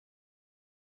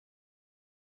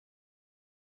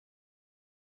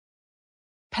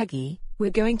Peggy,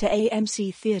 we're going to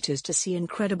AMC theaters to see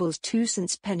Incredibles 2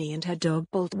 since Penny and her dog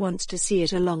Bolt wants to see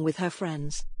it along with her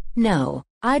friends. No,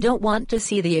 I don't want to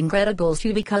see The Incredibles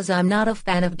 2 because I'm not a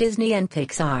fan of Disney and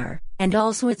Pixar, and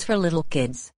also it's for little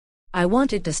kids. I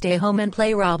wanted to stay home and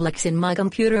play Roblox in my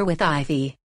computer with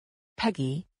Ivy.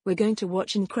 Peggy, we're going to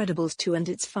watch Incredibles 2 and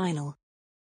its final.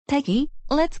 Peggy,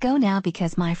 let's go now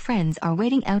because my friends are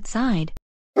waiting outside.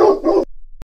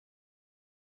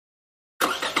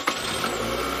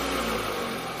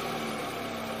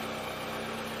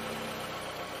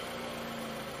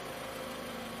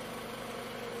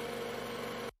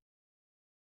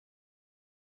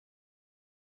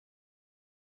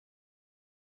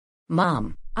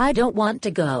 Mom, I don't want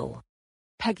to go.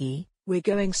 Peggy, we're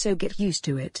going, so get used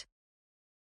to it.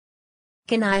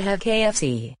 Can I have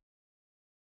KFC?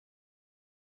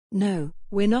 No,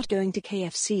 we're not going to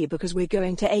KFC because we're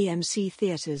going to AMC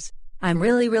theaters. I'm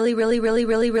really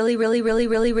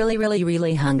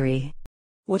hungry.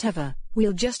 Whatever,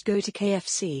 we'll just go to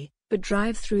KFC, but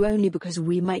drive through only because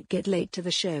we might get late to the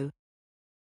show.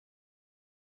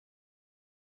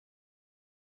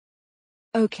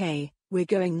 Okay, we're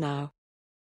going now.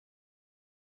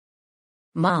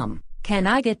 Mom, can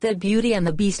I get the Beauty and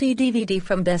the Beast DVD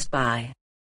from Best Buy?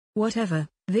 Whatever,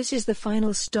 this is the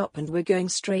final stop and we're going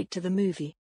straight to the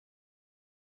movie.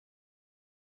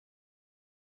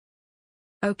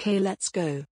 Okay, let's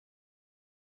go.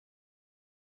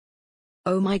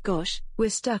 Oh my gosh, we're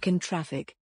stuck in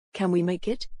traffic. Can we make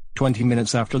it? 20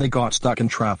 minutes after they got stuck in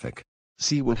traffic.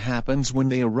 See what happens when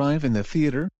they arrive in the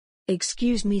theater?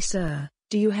 Excuse me, sir,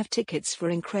 do you have tickets for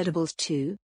Incredibles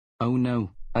 2? Oh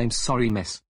no, I'm sorry,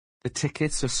 miss. The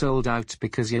tickets are sold out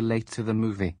because you're late to the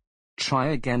movie. Try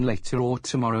again later or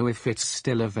tomorrow if it's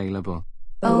still available.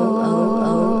 Peggy,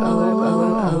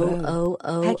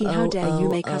 how dare you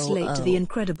make us late to the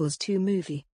Incredibles 2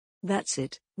 movie? That's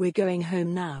it, we're going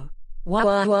home now.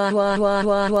 What?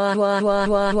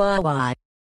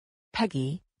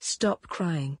 Peggy, stop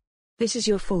crying. This is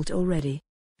your fault already.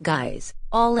 Guys,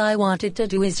 all I wanted to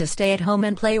do is just stay at home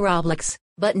and play Roblox,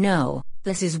 but no,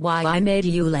 this is why I made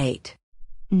you late.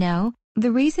 No,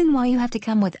 the reason why you have to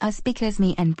come with us because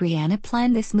me and Brianna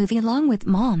planned this movie along with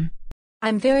Mom.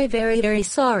 I'm very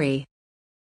sorry.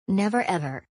 Never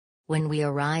ever. When we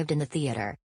arrived in the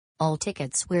theater, all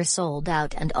tickets were sold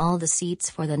out and all the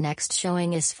seats for the next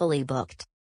showing is fully booked.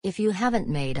 If you haven't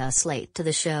made us late to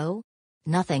the show,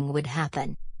 nothing would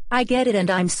happen. I get it and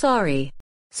I'm sorry.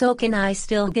 So can I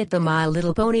still get the My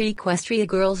Little Pony Equestria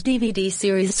Girls DVD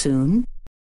series soon?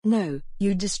 No,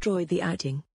 you destroyed the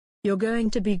outing. You're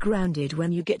going to be grounded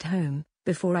when you get home,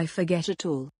 before I forget it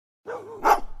all.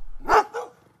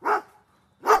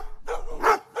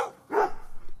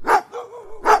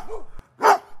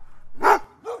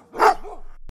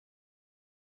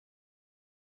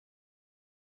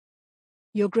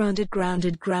 You're grounded.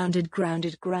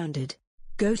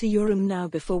 Go to your room now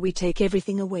before we take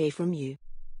everything away from you.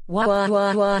 What?